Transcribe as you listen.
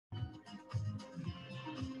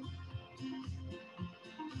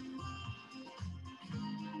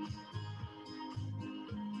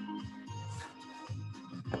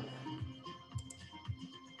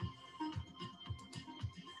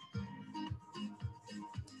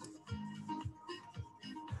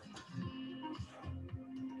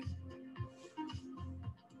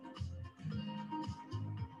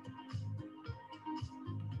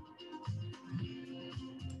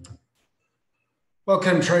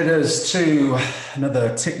Welcome traders to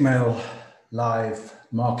another Tickmill live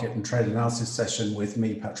market and trade analysis session with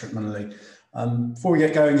me, Patrick Munnelly. Before we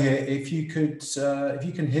get going here, if you can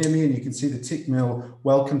hear me and you can see the Tickmill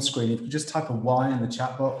welcome screen, if you could just type a Y in the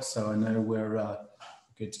chat box so I know we're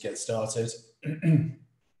good to get started.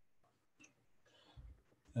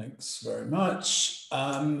 Thanks very much.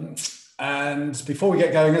 And before we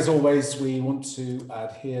get going, as always, we want to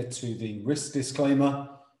adhere to the risk disclaimer.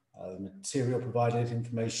 The material provided,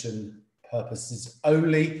 information purposes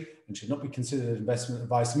only, and should not be considered investment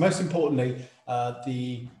advice. And most importantly,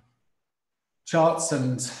 the charts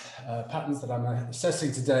and patterns that I'm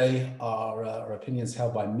assessing today are opinions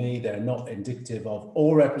held by me. They're not indicative of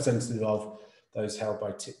or representative of those held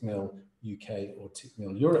by Tickmill UK or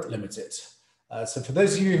Tickmill Europe Limited. So for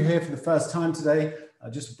those of you who are here for the first time today,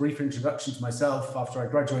 just a brief introduction to myself. After I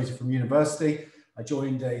graduated from university, I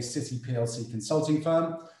joined a City PLC consulting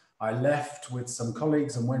firm. I left with some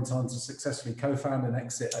colleagues and went on to successfully co-found and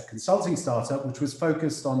exit a consulting startup, which was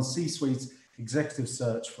focused on C-suite executive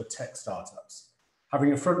search for tech startups.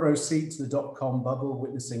 Having a front row seat to the dot-com bubble,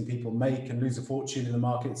 witnessing people make and lose a fortune in the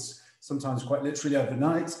markets, sometimes quite literally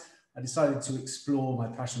overnight, I decided to explore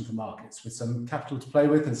my passion for markets. With some capital to play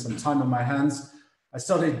with and some time on my hands, I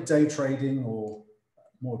started day trading, or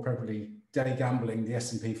more appropriately, day gambling, the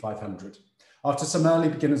S&P 500. After some early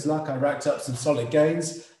beginner's luck, I racked up some solid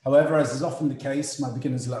gains. However, as is often the case, my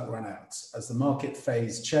beginner's luck ran out. As the market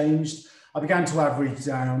phase changed, I began to average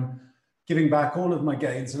down, giving back all of my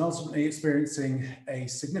gains and ultimately experiencing a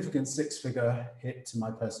significant six-figure hit to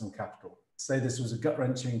my personal capital. To say this was a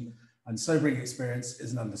gut-wrenching and sobering experience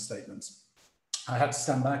is an understatement. I had to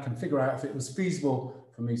stand back and figure out if it was feasible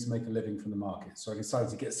for me to make a living from the market. So I decided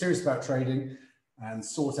to get serious about trading and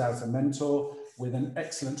sought out a mentor with an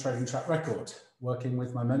excellent trading track record. Working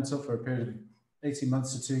with my mentor for a period of 18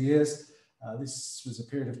 months to 2 years. This was a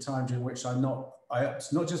period of time during which I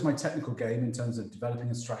upped not just my technical game in terms of developing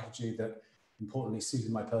a strategy that importantly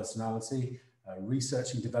suited my personality,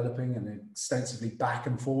 researching, developing, and extensively back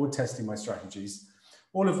and forward testing my strategies,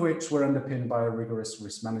 all of which were underpinned by a rigorous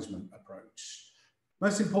risk management approach.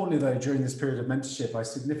 Most importantly though, during this period of mentorship, I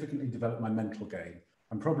significantly developed my mental game.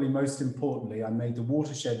 And probably most importantly, I made the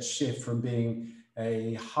watershed shift from being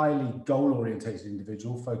a highly goal-orientated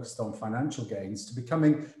individual focused on financial gains to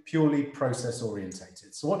becoming purely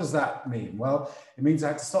process-orientated. So what does that mean? Well, it means I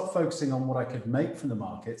had to stop focusing on what I could make from the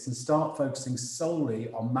markets and start focusing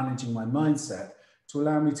solely on managing my mindset to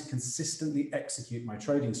allow me to consistently execute my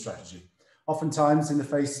trading strategy, oftentimes in the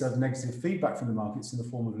face of negative feedback from the markets in the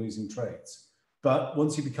form of losing trades. But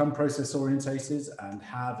once you become process-orientated and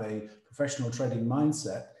have a professional trading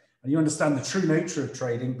mindset, and you understand the true nature of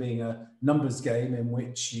trading being a numbers game in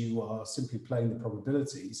which you are simply playing the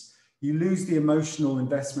probabilities, you lose the emotional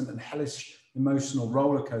investment and hellish emotional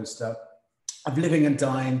roller coaster of living and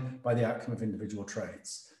dying by the outcome of individual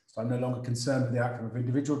trades. So I'm no longer concerned with the outcome of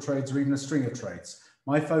individual trades or even a string of trades.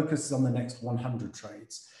 My focus is on the next 100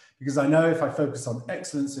 trades, because I know if I focus on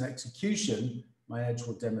excellence in execution, my edge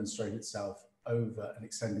will demonstrate itself over an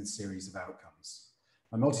extended series of outcomes.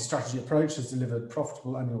 My multi-strategy approach has delivered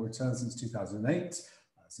profitable annual returns since 2008.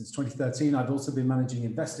 Since 2013, I've also been managing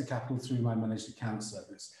investor capital through my managed account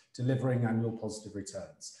service, delivering annual positive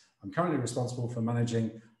returns. I'm currently responsible for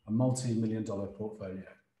managing a multi-million-dollar portfolio.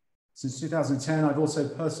 Since 2010, I've also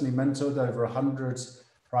personally mentored over 100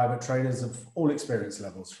 private traders of all experience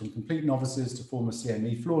levels, from complete novices to former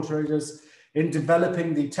CME floor traders, in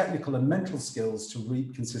developing the technical and mental skills to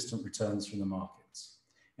reap consistent returns from the markets.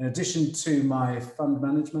 In addition to my fund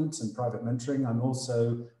management and private mentoring, I'm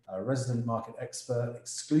also a resident market expert,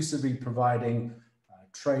 exclusively providing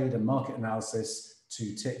trade and market analysis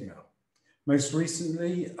to Tickmill. Most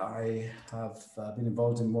recently, I have been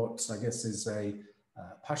involved in what I guess is a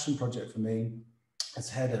passion project for me as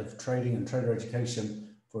head of trading and trader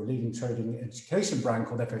education for a leading trading education brand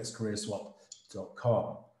called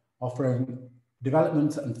fxcareerswap.com, offering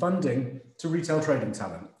development and funding to retail trading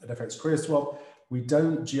talent. At FX CareerSwap, we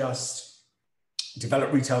don't just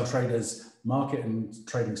develop retail traders' market and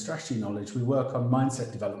trading strategy knowledge. We work on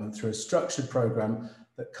mindset development through a structured program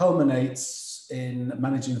that culminates in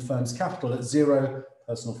managing the firm's capital at zero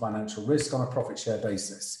personal financial risk on a profit share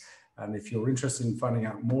basis. And if you're interested in finding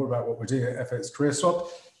out more about what we're doing at FX CareerSwap,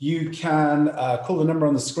 you can call the number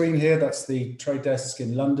on the screen here. That's the trade desk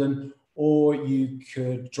in London, or you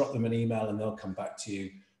could drop them an email and they'll come back to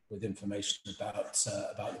you with information about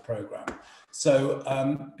the program. So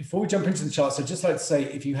before we jump into the charts, I'd just like to say,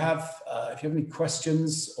 if you have any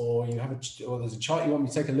questions, or there's a chart you want me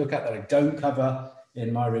to take a look at that I don't cover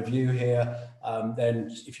in my review here,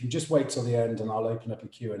 then if you can just wait till the end and I'll open up a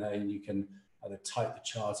Q&A and you can either type the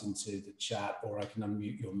chart into the chat, or I can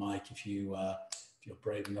unmute your mic if you're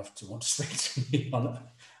brave enough to want to speak to me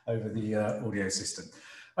over the audio system.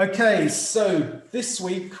 Okay, so this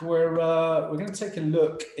week we're going to take a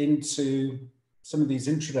look into some of these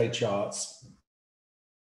intraday charts.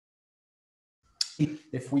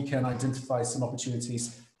 If we can identify some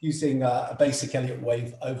opportunities using a basic Elliott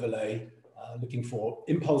wave overlay, looking for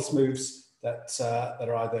impulse moves that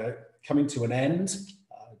are either coming to an end,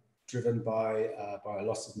 driven by a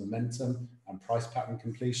loss of momentum and price pattern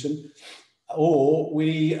completion, or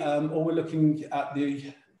we're looking at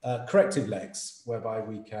the corrective legs, whereby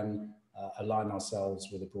we can align ourselves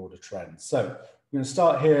with a broader trend. So we're going to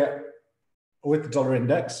start here with the dollar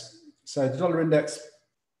index. So the dollar index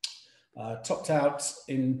topped out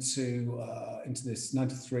into this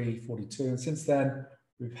 93.42, and since then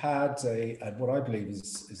we've had what I believe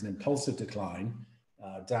is an impulsive decline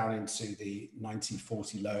down into the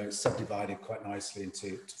 90.40 low. It's subdivided quite nicely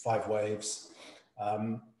into 5 waves.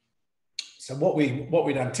 So what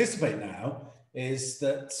we'd anticipate now is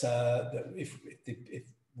that, if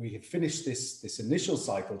we have finished this initial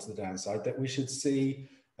cycle to the downside, that we should see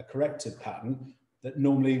a corrective pattern that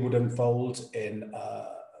normally would unfold in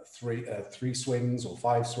 3 swings or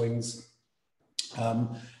 5 swings.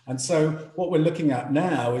 And so what we're looking at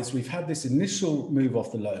now is we've had this initial move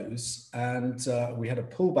off the lows, and we had a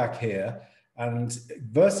pullback here, and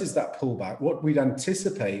versus that pullback, what we'd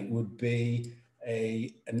anticipate would be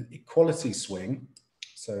an equality swing,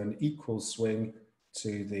 so an equal swing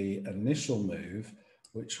to the initial move,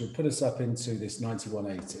 which would put us up into this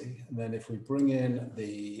 91.80. And then if we bring in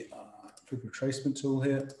the retracement tool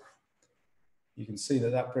here, you can see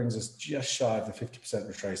that that brings us just shy of the 50%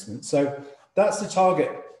 retracement. So that's the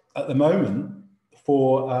target at the moment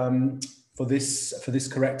for this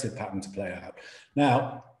corrective pattern to play out.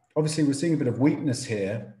 Now, obviously, we're seeing a bit of weakness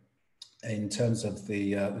here in terms of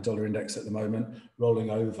the dollar index at the moment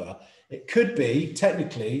rolling over. It could be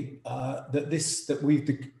technically that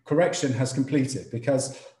the correction has completed,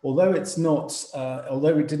 because although it's not,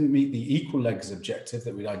 although it didn't meet the equal legs objective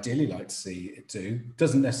that we'd ideally like to see it do,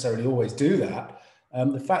 doesn't necessarily always do that.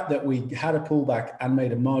 The fact that we had a pullback and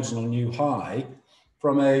made a marginal new high,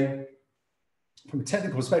 from a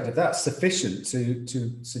technical perspective, that's sufficient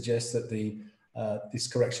to suggest that this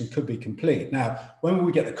correction could be complete. Now, when will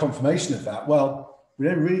we get the confirmation of that? Well, we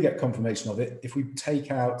don't really get confirmation of it if we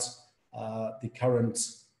take out the current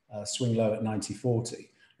swing low at 90.40.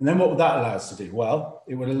 And then what would that allow us to do? Well,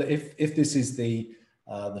 it would, if this is the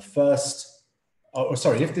first,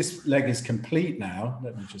 if this leg is complete now,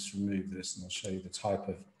 let me just remove this and I'll show you the type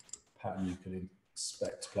of pattern you could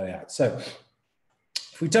expect to play out. So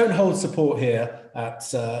if we don't hold support here at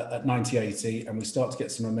 90.80 and we start to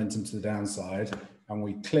get some momentum to the downside and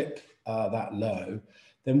we clip that low,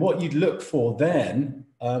 then what you'd look for then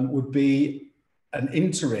would be an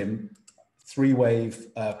interim 3-wave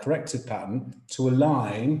corrective pattern to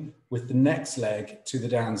align with the next leg to the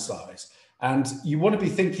downside. And you want to be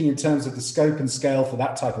thinking in terms of the scope and scale for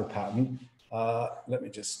that type of pattern. Let me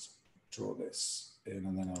just draw this in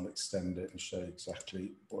and then I'll extend it and show you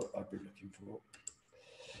exactly what I'd be looking for.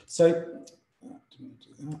 So, didn't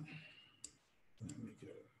do that.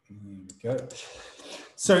 There we go.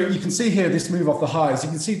 So you can see here this move off the highs. You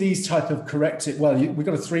can see these type of corrective. Well, we've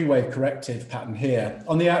got a 3-wave corrective pattern here.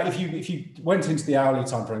 On the if you went into the hourly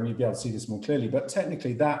time frame, you'd be able to see this more clearly. But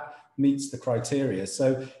technically, that meets the criteria.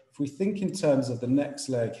 So if we think in terms of the next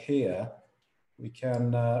leg here, we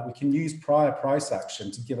can use prior price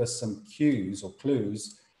action to give us some cues or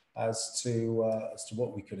clues as to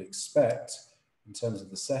what we could expect in terms of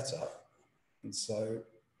the setup. And so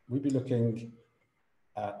we'd be looking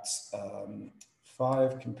at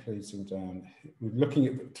 5 completing down. We're looking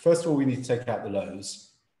at, first of all, we need to take out the lows.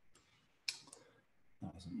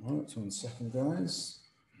 That hasn't worked. 1 second, guys.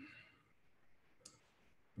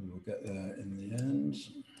 We'll get there in the end.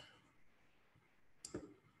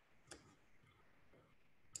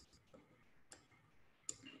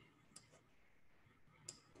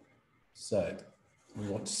 So we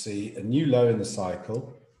want to see a new low in the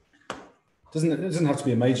cycle. It doesn't have to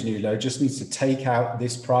be a major new low, just needs to take out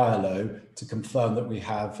this prior low to confirm that we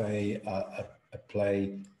have a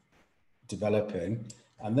play developing.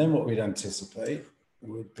 And then what we'd anticipate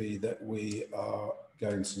would be that we are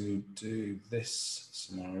going to do this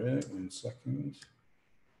scenario. 1 second.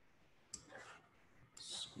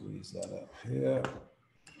 Squeeze that up here.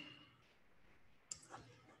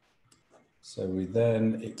 So we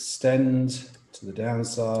then extend to the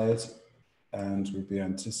downside and we'd be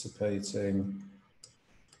anticipating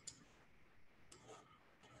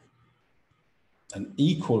an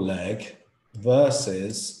equal leg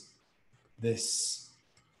versus this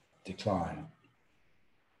decline.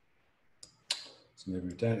 So maybe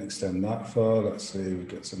we don't extend that far. Let's see, we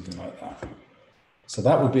get something like that. So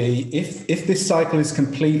that would be, if this cycle is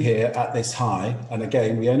complete here at this high, and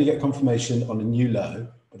again, we only get confirmation on a new low,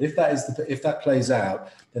 but if that plays out,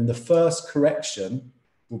 then the first correction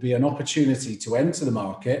will be an opportunity to enter the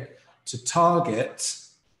market to target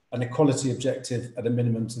an equality objective at a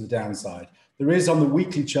minimum to the downside. There is on the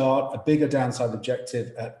weekly chart a bigger downside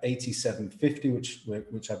objective at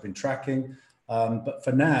 87.50, which I've been tracking. But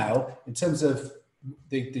for now, in terms of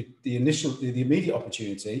the immediate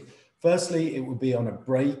opportunity, firstly, it will be on a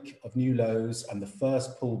break of new lows, and the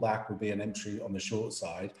first pullback will be an entry on the short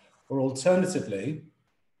side. Or alternatively,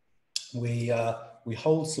 we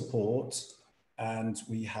hold support and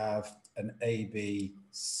we have an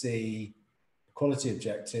ABC quality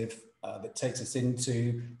objective that takes us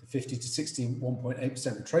into the 50 to 61.8%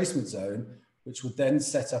 retracement zone, which would then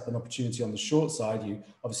set up an opportunity on the short side.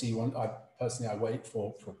 I wait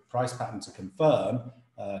for price pattern to confirm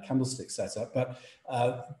candlestick setup, but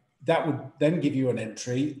that would then give you an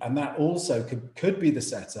entry, and that also could be the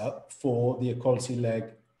setup for the equality leg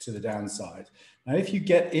to the downside. Now, if you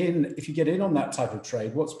get in on that type of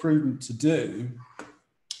trade, what's prudent to do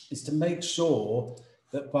is to make sure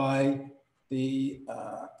that by the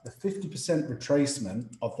 50%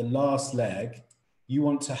 retracement of the last leg, you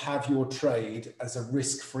want to have your trade as a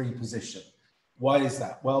risk-free position. Why is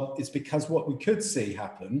that? Well, it's because what we could see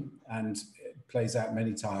happen, and it plays out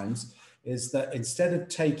many times, is that instead of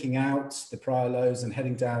taking out the prior lows and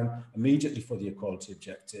heading down immediately for the equality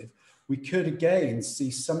objective, we could again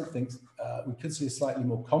see something, we could see a slightly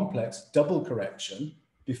more complex double correction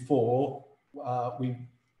before we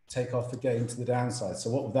take off again to the downside. So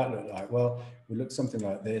what would that look like? Well, we look something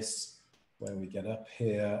like this, where we get up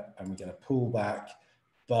here and we get a pullback,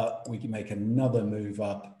 but we can make another move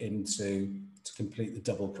up to complete the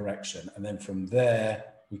double correction. And then from there,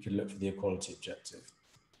 we can look for the equality objective.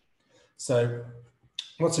 So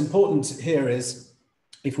what's important here is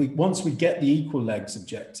once we get the equal legs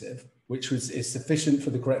objective, which is sufficient for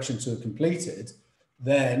the correction to have completed,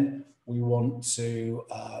 then we want to,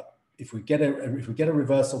 if we get a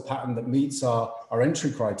reversal pattern that meets our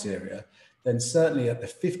entry criteria, then certainly at the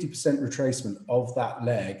 50% retracement of that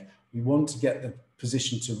leg, we want to get the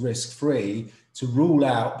position to risk-free to rule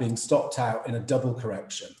out being stopped out in a double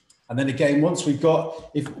correction. And then again, once we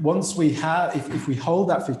hold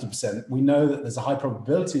that 50%, we know that there's a high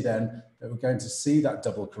probability then that we're going to see that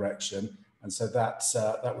double correction. And so that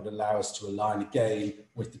would allow us to align again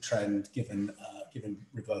with the trend given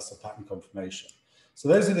reversal pattern confirmation. So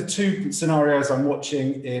those are the two scenarios I'm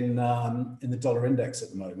watching in the dollar index at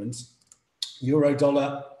the moment. Euro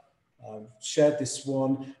dollar, shared this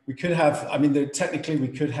one. We could have, technically we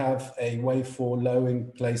could have a wave 4 low in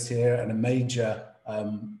place here and a major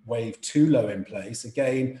wave 2 low in place.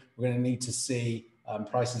 Again, we're going to need to see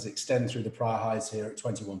prices extend through the prior highs here at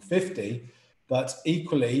 21.50. But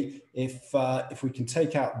equally, if we can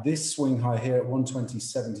take out this swing high here at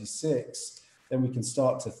 120.76, then we can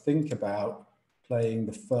start to think about playing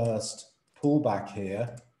the first pullback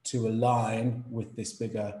here to align with this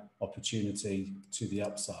bigger opportunity to the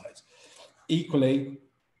upside. Equally,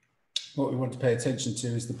 what we want to pay attention to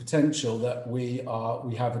is the potential that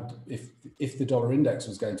if the dollar index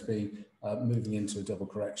was going to be moving into a double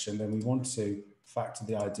correction, then we want to factor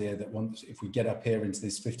the idea that if we get up here into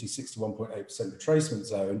this 61.8% retracement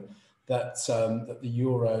zone, that the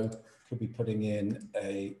euro could be putting in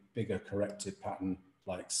a bigger corrective pattern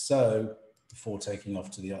like so before taking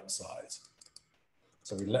off to the upside.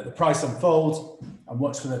 So we let the price unfold and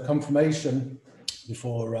watch for the confirmation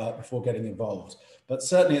before getting involved. But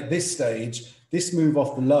certainly at this stage, this move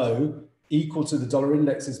off the low equal to the dollar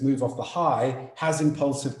index's move off the high has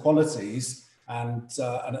impulsive qualities. And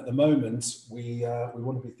at the moment, we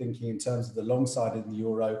want to be thinking in terms of the long side in the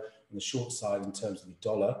euro and the short side in terms of the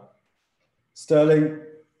dollar. Sterling,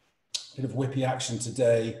 bit of whippy action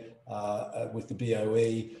today with the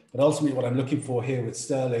BOE. But ultimately, what I'm looking for here with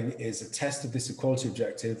sterling is a test of this equality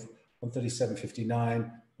objective, 137.59,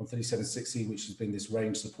 137.60, which has been this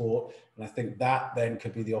range support. And I think that then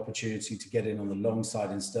could be the opportunity to get in on the long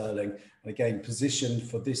side in sterling. And again, positioned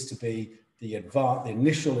for this to be the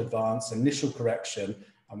initial correction,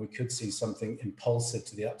 and we could see something impulsive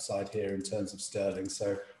to the upside here in terms of sterling. So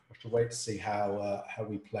we'll have to wait to see how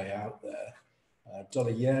we play out there.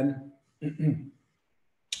 Dollar yen.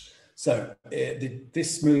 So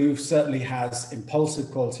this move certainly has impulsive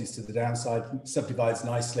qualities to the downside, subdivides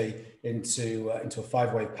nicely into a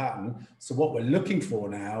 5-wave pattern. So what we're looking for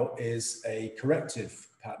now is a corrective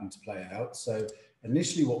pattern to play out. So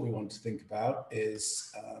initially what we want to think about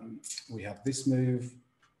is we have this move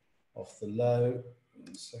off the low.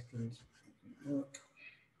 1 second.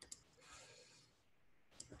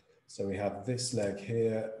 So we have this leg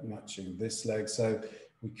here matching this leg. So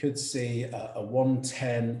we could see a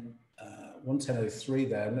 110, 110.03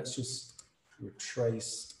 there. Let's just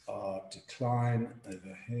retrace our decline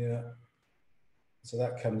over here. So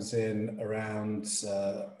that comes in around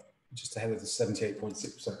just ahead of the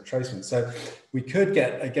 78.6% retracement. So we could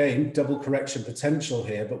get, again, double correction potential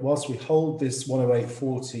here, but whilst we hold this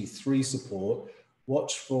 108.43 support,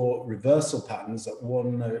 watch for reversal patterns at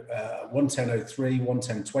 110.03,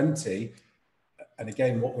 110.20. And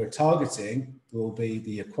again, what we're targeting will be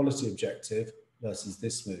the equality objective versus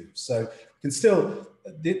this move. So we can still,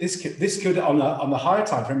 this could on the higher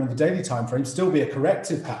time frame, on the daily time frame, still be a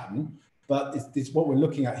corrective pattern, but it's what we're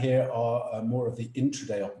looking at here are more of the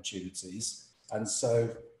intraday opportunities. And so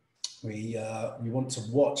we want to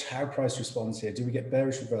watch how price responds here. Do we get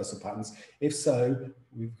bearish reversal patterns? If so,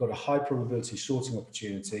 we've got a high probability shorting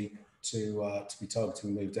opportunity to be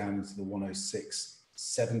targeting the move down into the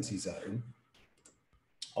 106.70 zone.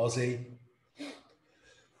 Aussie.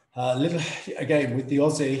 Little again with the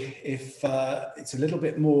Aussie, if it's a little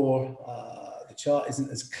bit more, the chart isn't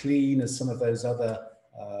as clean as some of those other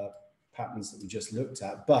patterns that we just looked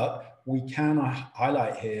at, but we can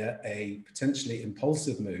highlight here a potentially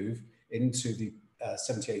impulsive move into the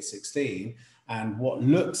 78.16 and what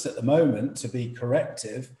looks at the moment to be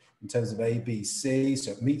corrective in terms of A, B, C,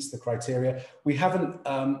 so it meets the criteria. We haven't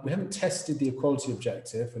tested the equality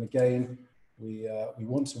objective, and again, we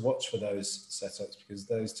want to watch for those setups because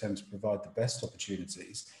those tend to provide the best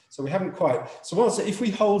opportunities. So we haven't quite, so also if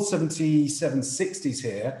we hold 77.60s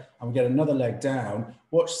here and we get another leg down,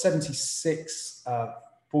 watch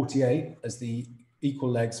 76.48 as the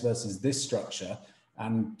equal legs versus this structure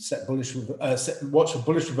and set bullish, watch for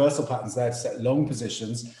bullish reversal patterns there to set long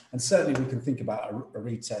positions. And certainly we can think about a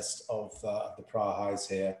retest of the prior highs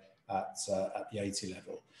here at the 80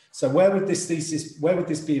 level. So where would this thesis, where would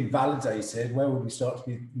this be invalidated? Where would we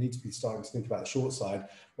need to be starting to think about the short side?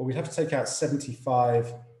 Well, we'd have to take out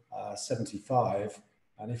 75, 75.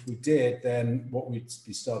 And if we did, then what we'd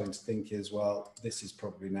be starting to think is, well, this is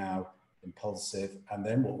probably now impulsive. And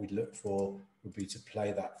then what we'd look for would be to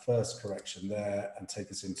play that first correction there and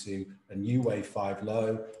take us into a new wave 5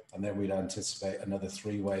 low. And then we'd anticipate another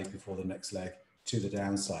 3 wave before the next leg to the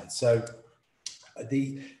downside. So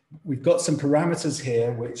we've got some parameters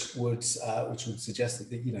here which would suggest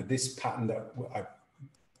that this pattern that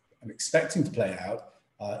I'm expecting to play out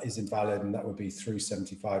is invalid, and that would be through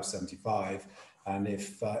 75.75. And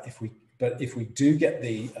if we do get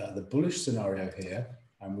the bullish scenario here,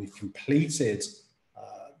 and we've completed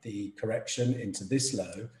the correction into this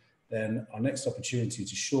low, then our next opportunity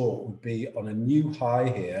to short would be on a new high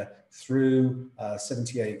here through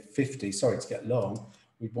 78.50. Sorry, to get long.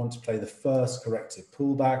 We'd want to play the first corrective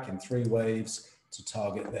pullback in 3 waves to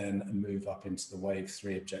target then a move up into the wave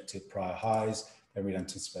 3 objective prior highs. Then we'd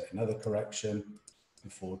anticipate another correction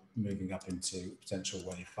before moving up into potential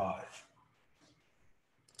wave 5.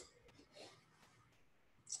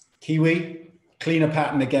 Kiwi, cleaner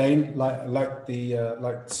pattern again. Like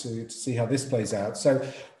to see how this plays out. So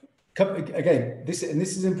again, this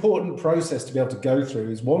is an important process to be able to go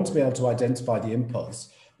through. Is one, to be able to identify the impulse,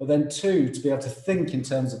 but then 2, to be able to think in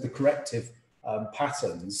terms of the corrective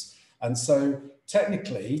patterns. And so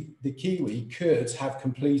technically, the Kiwi could have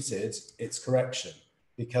completed its correction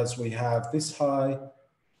because we have this high,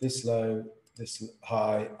 this low, this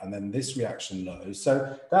high, and then this reaction low.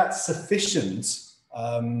 So that's sufficient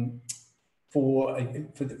from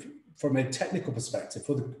a technical perspective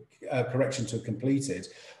for the correction to have completed.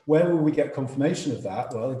 Where will we get confirmation of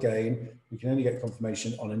that? Well, again, we can only get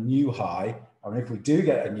confirmation on a new high. And if we do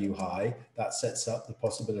get a new high, that sets up the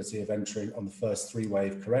possibility of entering on the first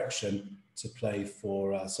 3-wave correction to play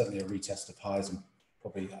for certainly a retest of highs and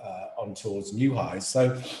probably on towards new highs.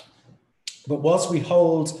 So, but whilst we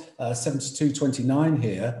hold 72.29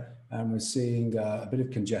 here, and we're seeing a bit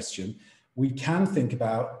of congestion, we can think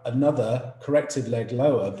about another corrective leg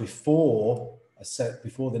lower before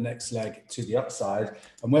the next leg to the upside.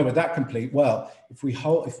 And where would that complete? Well, as we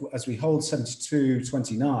hold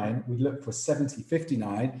 72.29, we look for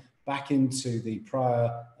 70.59 back into the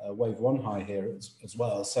prior wave 1 high here as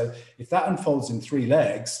well. So if that unfolds in 3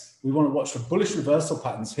 legs, we want to watch for bullish reversal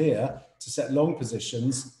patterns here to set long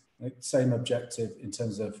positions. Same objective in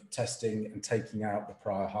terms of testing and taking out the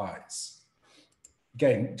prior highs.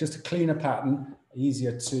 Again, just a cleaner pattern,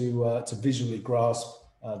 easier to visually grasp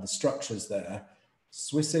the structures there.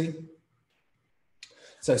 Swissy.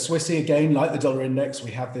 So Swissy, again, like the dollar index,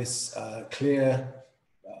 we have this clear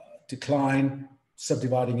decline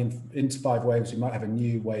subdividing into 5 waves. We might have a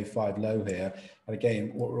new wave 5 low here. And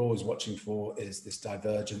again, what we're always watching for is this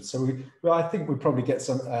divergence. So I think we probably get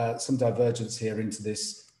some divergence here into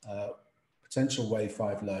this potential wave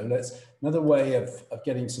 5 low. Another way of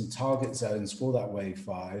getting some target zones for that wave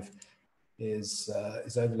 5 is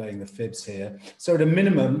overlaying the fibs here. So at a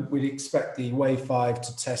minimum, we'd expect the wave 5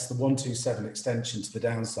 to test the 127 extension to the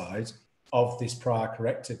downside of this prior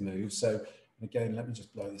corrective move. So again, let me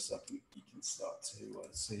just blow this up and you can start to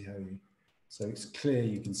see how you, so it's clear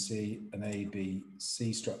you can see an A, B,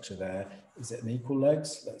 C structure there. Is it an equal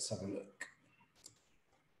legs? Let's have a look.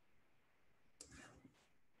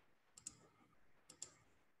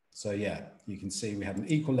 So yeah, you can see we had an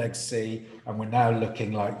equal leg C, and we're now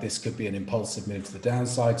looking like this could be an impulsive move to the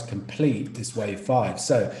downside to complete this wave 5.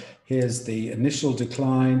 So here's the initial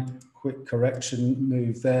decline, quick correction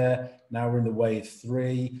move there. Now we're in the wave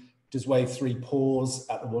 3. Does wave 3 pause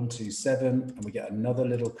at the 127, and we get another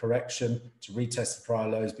little correction to retest the prior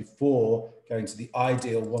lows before going to the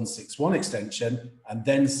ideal 161 extension and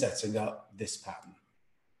then setting up this pattern.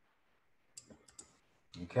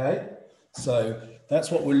 Okay. So that's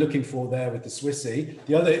what we're looking for there with the Swissy.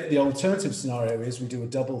 The alternative scenario is we do a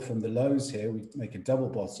double from the lows here. We make a double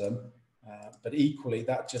bottom, but equally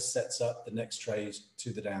that just sets up the next trade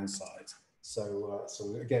to the downside. So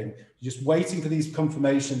again, just waiting for these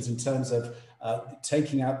confirmations in terms of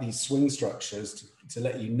taking out these swing structures to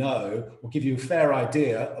let you know, will give you a fair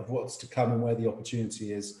idea of what's to come and where the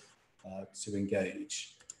opportunity is to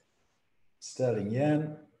engage. Sterling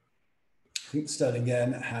yen. I think sterling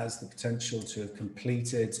yen has the potential to have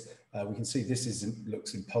completed. We can see this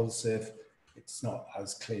looks impulsive. It's not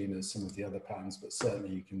as clean as some of the other patterns, but certainly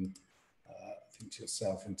you can think to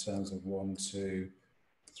yourself in terms of 1, 2,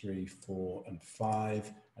 3, 4, and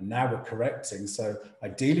 5. And now we're correcting. So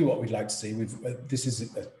ideally what we'd like to see, this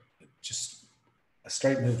is just a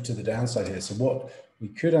straight move to the downside here. So what we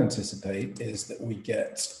could anticipate is that we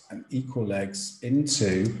get an equal legs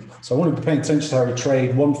into, so I want to be paying attention to how we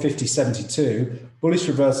trade 150.72, bullish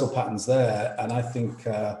reversal patterns there. And I think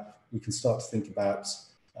we can start to think about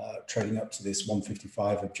trading up to this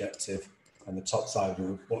 155 objective and the top side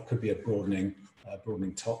of what could be a broadening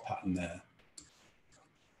top pattern there.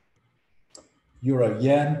 Euro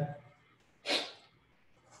yen.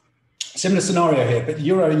 Similar scenario here, but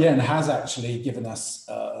Euro yen has actually given us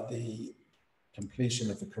the completion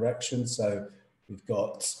of the correction. So we've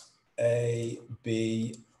got A,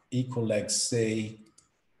 B, equal leg C.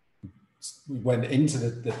 We went into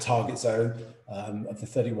the target zone of the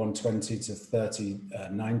 3120 to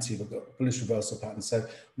 3090. We've got bullish reversal pattern. So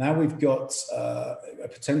now we've got a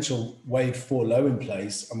potential wave 4 low in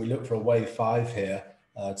place, and we look for a wave 5 here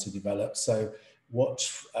to develop. So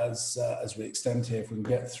watch as we extend here. If we can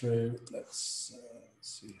get through, let's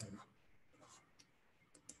see how.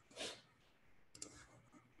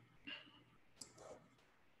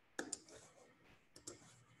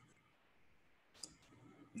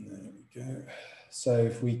 There we go. So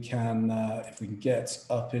if we can get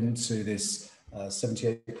up into this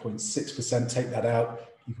 78.6%, take that out,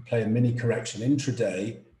 you can play a mini correction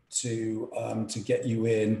intraday to get you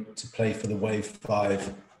in to play for the wave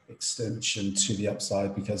 5 extension to the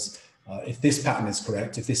upside. Because if this pattern is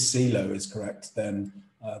correct, if this C low is correct, then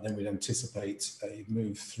we'd anticipate a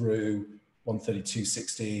move through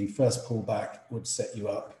 132.16. First pullback would set you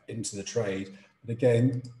up into the trade. But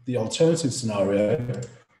again, the alternative scenario,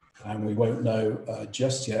 and we won't know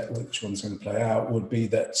just yet which one's going to play out, would be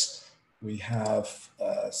that we have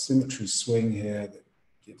a symmetry swing here that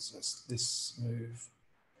gives us this move.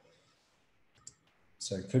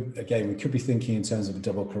 So we could be thinking in terms of a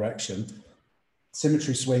double correction.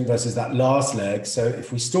 Symmetry swing versus that last leg. So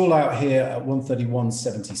if we stall out here at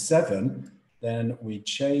 131.77, then we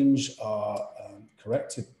change our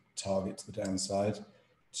corrective target to the downside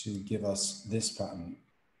to give us this pattern,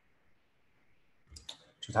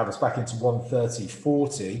 which would have us back into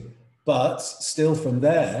 130.40. But still from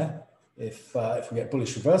there, if we get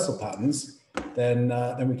bullish reversal patterns, then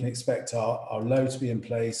we can expect our low to be in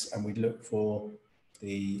place, and we'd look for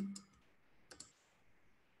the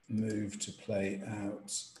move to play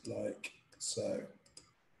out like so.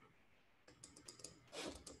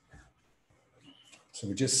 So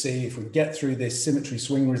we just see if we get through this symmetry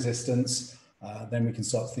swing resistance, then we can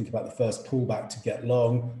start to think about the first pullback to get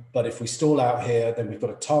long. But if we stall out here, then we've got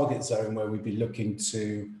a target zone where we'd be looking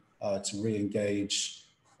to re-engage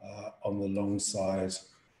on the long side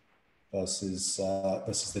versus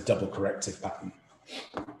the double corrective pattern.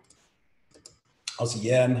 Aussie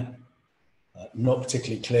yen. Not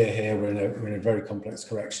particularly clear here. We're in a very complex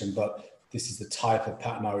correction, but this is the type of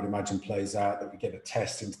pattern I would imagine plays out, that we get a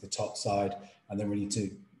test into the top side, and then we need to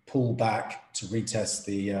pull back to retest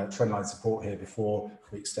the trendline support here before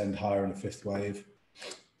we extend higher in a fifth wave.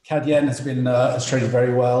 CAD yen has traded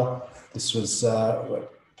very well. This was a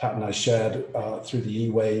pattern I shared through the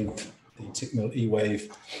E-Wave, the Tickmill E-Wave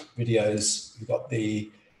videos. We've got the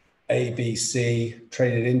ABC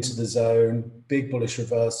traded into the zone, big bullish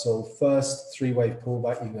reversal, first three-wave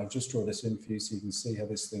pullback. I'll just draw this in for you so you can see how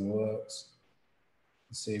this thing works.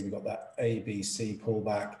 You see we've got that ABC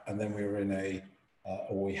pullback, and then we were in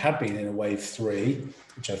or we had been in a wave three,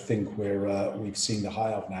 which I think we've seen the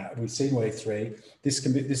high of now. We've seen wave three. This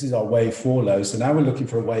is our wave four low. So now we're looking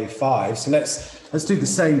for a wave five. So let's do the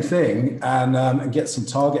same thing and get some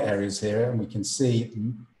target areas here, and we can see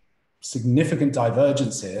significant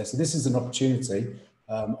divergence here. So this is an opportunity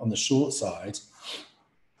on the short side.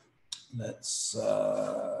 Let's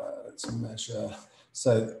measure.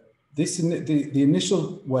 So the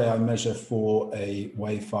initial way I measure for a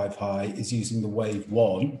wave five high is using the wave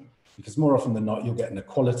one, because more often than not, you'll get an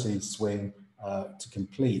equality swing to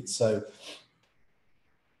complete. So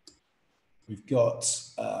we've got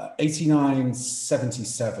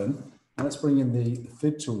 89.77. Let's bring in the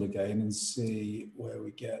fib tool again and see where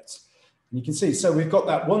we get. And you can see, so we've got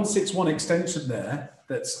that 161 extension there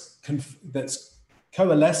that's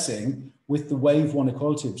coalescing with the wave one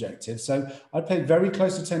equality objective. So I paid very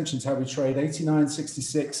close attention to how we trade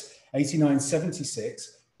 89.66,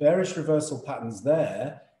 89.76, bearish reversal patterns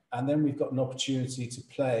there. And then we've got an opportunity to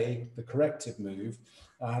play the corrective move.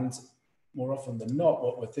 And more often than not,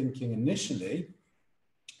 what we're thinking initially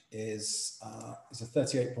is a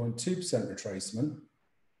 38.2% retracement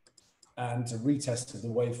and a retest of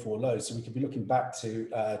the wave four low. So we could be looking back to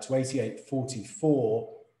 88.44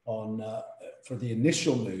 on for the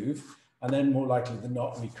initial move, and then more likely than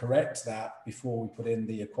not, we correct that before we put in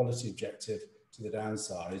the equality objective to the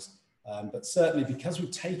downside. But certainly, because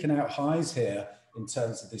we've taken out highs here in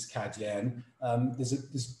terms of this CAD yen,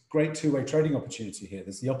 there's great two-way trading opportunity here.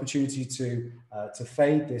 There's the opportunity to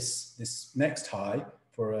fade this next high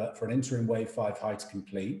for an interim wave five high to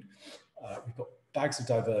complete. We've got bags of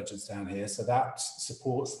divergence down here, so that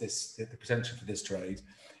supports the potential for this trade.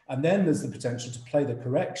 And then there's the potential to play the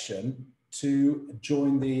correction to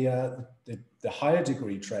join the higher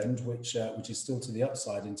degree trend, which is still to the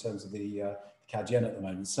upside in terms of the CAD yen at the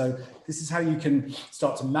moment. So this is how you can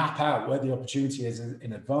start to map out where the opportunity is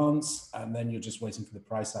in advance, and then you're just waiting for the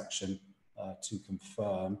price action to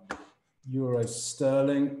confirm. Euro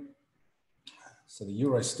sterling. So the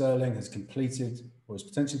euro sterling has completed, or is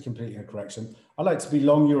potentially completing a correction. I like to be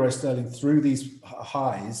long euro sterling through these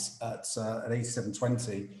highs at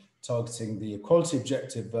 87.20, targeting the equality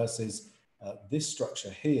objective versus this structure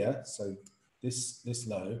here. So this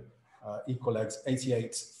low, equal legs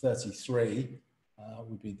 88.33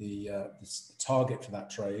 would be the target for that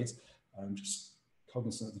trade. I'm just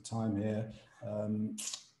cognizant of the time here.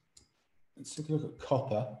 Let's take a look at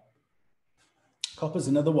copper. Copper's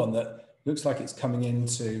another one that looks like it's coming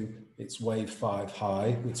into its wave five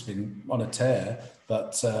high. It's been on a tear,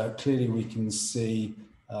 but clearly we can see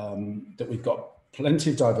that we've got plenty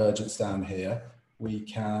of divergence down here. We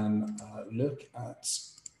can look at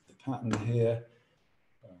the pattern here.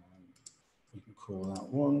 We can call that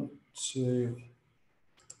 1, 2,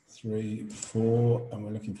 3, 4, and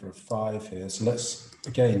we're looking for a 5 here. So let's,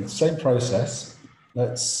 again, same process.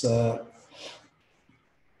 Let's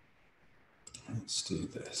do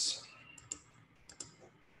this.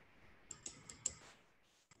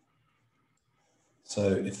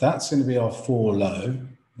 So if that's going to be our 4 low,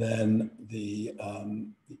 then the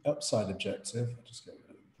upside objective, I'll just get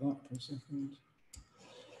rid of that for a second.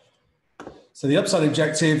 So the upside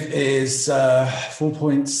objective is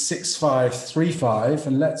 4.6535,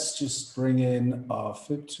 and let's just bring in our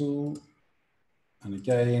fib tool. And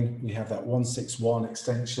again, we have that 161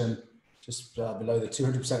 extension just below the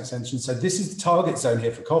 200% extension. So this is the target zone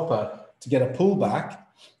here for copper to get a pullback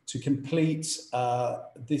to complete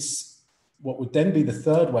this, what would then be the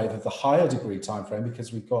third wave of the higher degree time frame,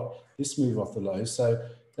 because we've got this move off the low. So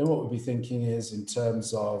then what we'll be thinking is in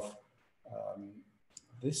terms of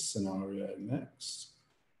this scenario next.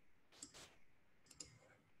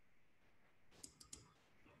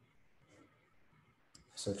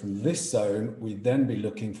 So from this zone, we'd then be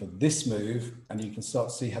looking for this move, and you can start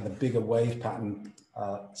to see how the bigger wave pattern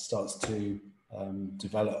starts to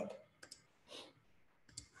develop.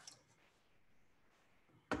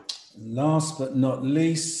 Last but not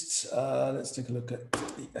least, let's take a look at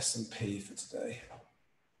the S&P for today.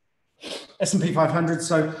 S&P 500.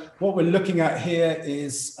 So what we're looking at here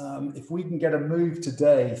is if we can get a move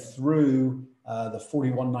today through the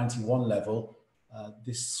 41.91 level,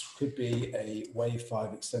 this could be a wave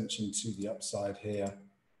 5 extension to the upside here.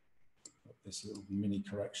 This little mini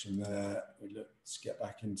correction there. Let's get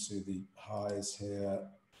back into the highs here,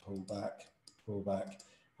 pull back.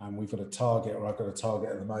 And we've got a target, or I've got a target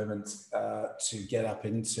at the moment to get up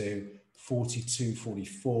into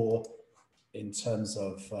 42.44 in terms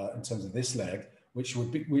of this leg, which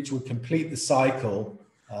would complete the cycle.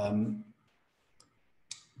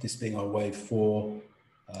 This being our wave 4,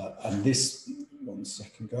 and this. One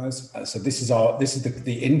second, guys. So this is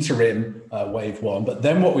the interim wave 1. But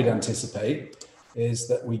then what we'd anticipate is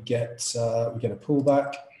that we get a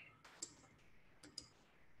pullback,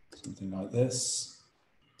 something like this.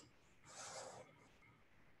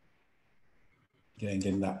 Again,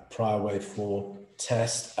 getting that prior wave 4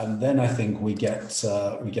 test, and then I think we get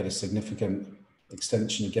a significant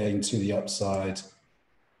extension again to the upside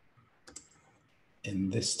in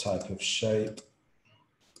this type of shape,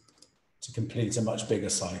 to complete a much bigger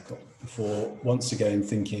cycle before once again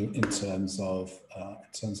thinking in terms of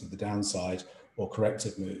the downside or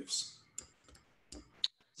corrective moves.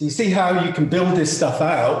 So you see how you can build this stuff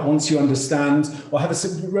out once you understand, or have a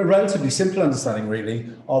relatively simple understanding really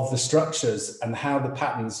of the structures and how the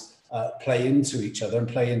patterns play into each other and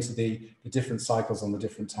play into the different cycles on the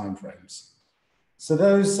different time frames. So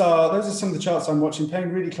those are some of the charts I'm watching,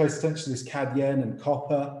 paying really close attention to this CAD yen and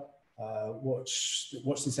copper.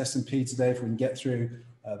 Watch this S&P today if we can get through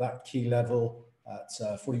that key level at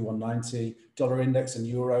 41.90. Dollar index and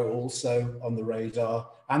euro also on the radar,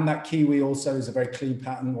 and that Kiwi also is a very clean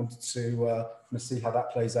pattern. Wanted to see how that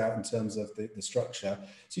plays out in terms of the structure.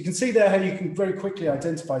 So you can see there how you can very quickly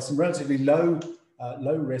identify some relatively low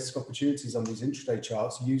risk opportunities on these intraday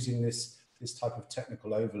charts using this type of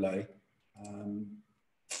technical overlay. And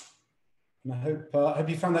I hope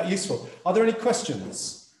you found that useful. Are there any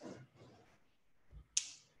questions?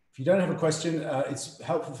 If you don't have a question, it's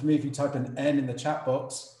helpful for me if you type an N in the chat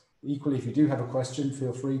box. Equally, if you do have a question,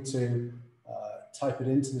 feel free to type it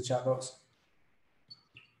into the chat box.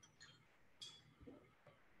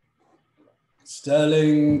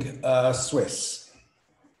 Sterling Swiss.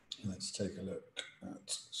 Let's take a look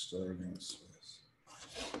at sterling Swiss.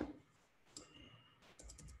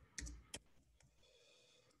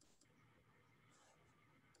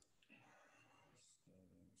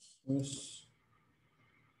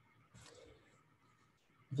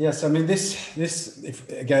 Yes, I mean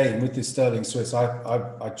again with this sterling Swiss, I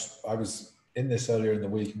was in this earlier in the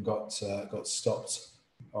week and got stopped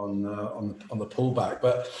on the pullback.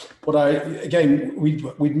 But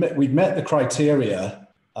we'd met the criteria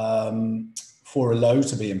for a low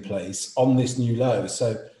to be in place on this new low.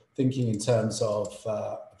 So thinking in terms of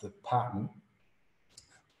the pattern.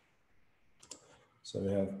 So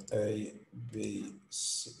we have A, B,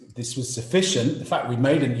 C. This was sufficient. The fact we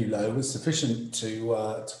made a new low was sufficient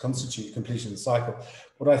to constitute completion of the cycle.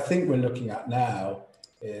 What I think we're looking at now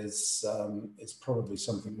is probably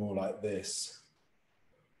something more like this.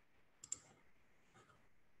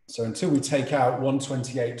 So until we take out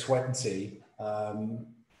 128.20,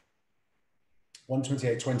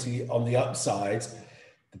 128.20 on the upside,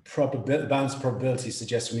 the balance probability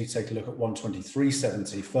suggests we need to take a look at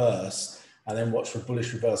 123.70 first, and then watch for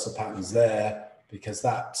bullish reversal patterns there, because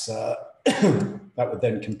that would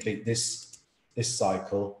then complete this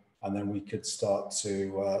cycle, and then we could start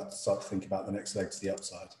to think about the next leg to the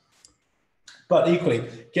upside. But equally,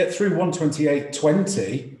 get through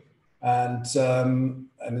 128.20, and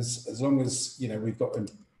as long as we've got an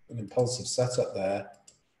impulsive setup there,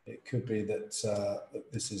 it could be that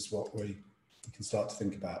that this is what we can start to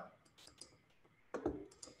think about.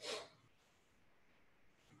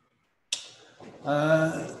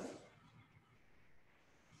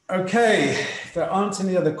 Okay, if there aren't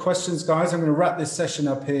any other questions, guys, I'm going to wrap this session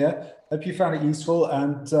up here. Hope you found it useful,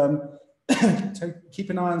 and keep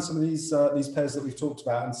an eye on some of these pairs that we've talked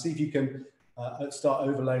about, and see if you can start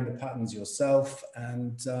overlaying the patterns yourself.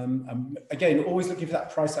 And again, always looking for that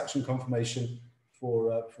price action confirmation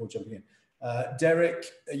before jumping in. Derek,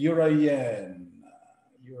 euro yen.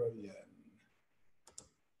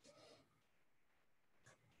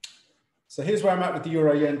 So here's where I'm at with the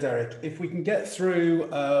euro yen, Derek. If we can get through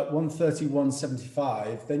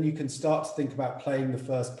 131.75, then you can start to think about playing the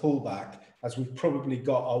first pullback, as we've probably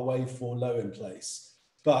got our wave 4 low in place.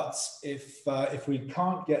 But if we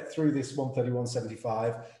can't get through this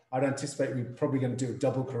 131.75, I'd anticipate we're probably going to do a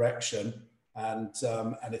double correction. And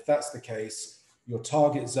if that's the case, your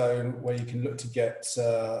target zone where you can look to get,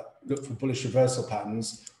 look for bullish reversal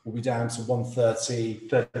patterns will be down to 130,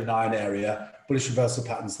 39 area. Bullish reversal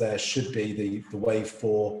patterns there should be the wave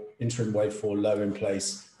 4, interim wave 4 low in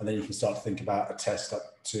place. And then you can start to think about a test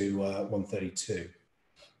up to 132. Does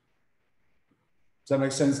that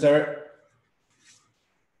make sense, Derek?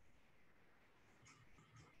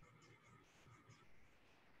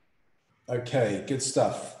 Okay, good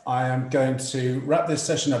stuff. I am going to wrap this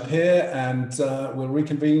session up here, and we'll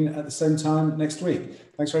reconvene at the same time next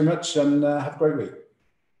week. Thanks very much, and have a great week.